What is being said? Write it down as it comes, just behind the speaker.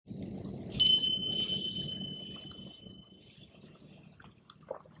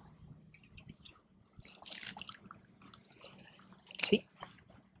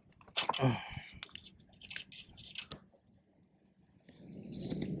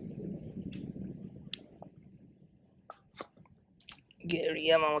ゲーリー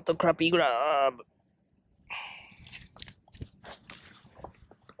ヤマモトクラッピーグラブ。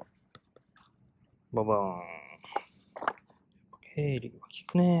ババーン。ゲーリーは効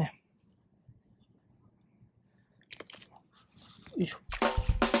くね。よいしょ。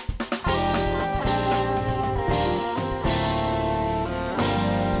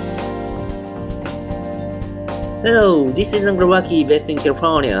Hello, this is Waki based in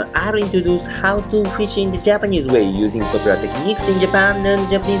California. I'll introduce how to fish in the Japanese way using popular techniques in Japan and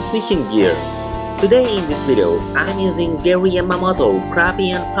Japanese fishing gear. Today in this video, I'm using Gary Yamamoto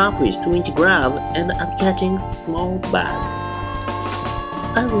Crappie Panfish 2-inch Grub and I'm catching small bass.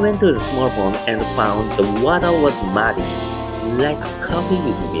 I went to the small pond and found the water was muddy, like coffee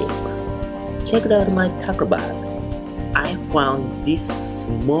with milk. Checked out my tackle bag. I found this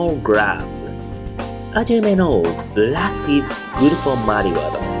small grub. As you may know, black is good for muddy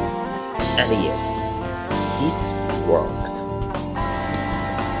water. And yes, this worked.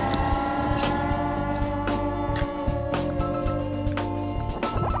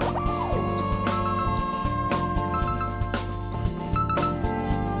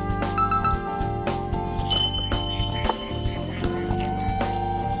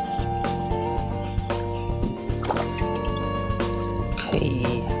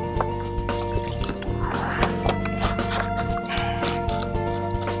 Okay.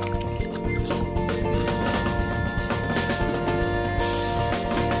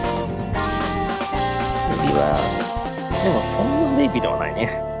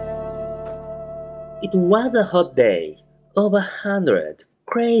 It was a hot day, over 100,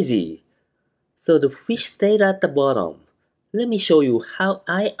 crazy. So the fish stayed at the bottom. Let me show you how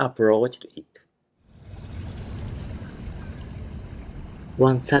I approached it.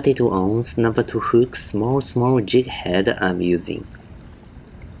 132 ounce number 2 hook small jighead I'm using.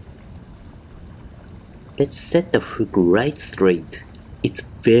 Let's set the hook right straight. It's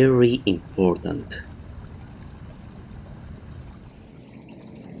very important.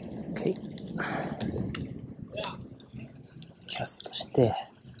 Okay. キャストして、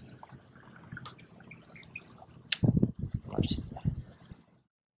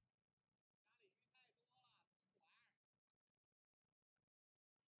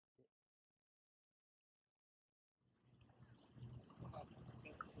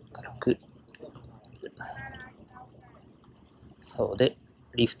軽くそうで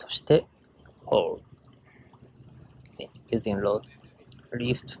リフトしてホール、using rod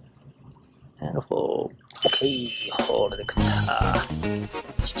lift and hold. OK、 ホールで食った。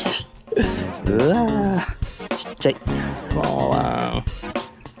ちっちゃい。うわー、ちっちゃい。スモーワン。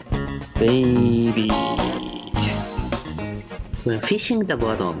ベイビー。When fishing the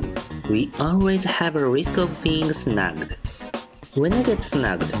bottom, we always have a risk of being snagged. When I get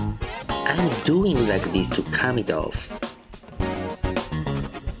snagged, I'm doing like this to calm it off.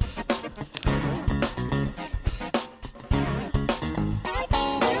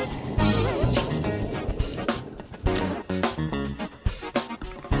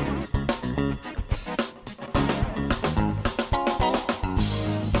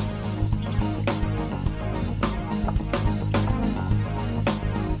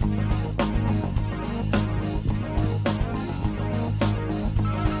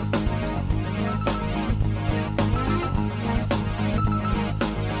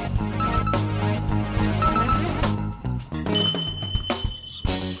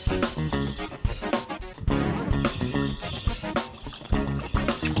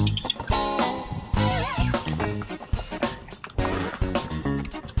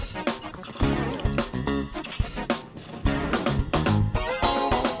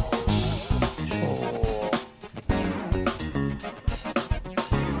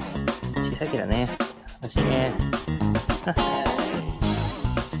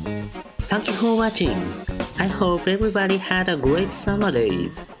 Thank you for watching. I hope everybody had a great summer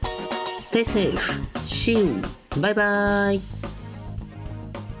days. Stay safe. See you. Bye bye.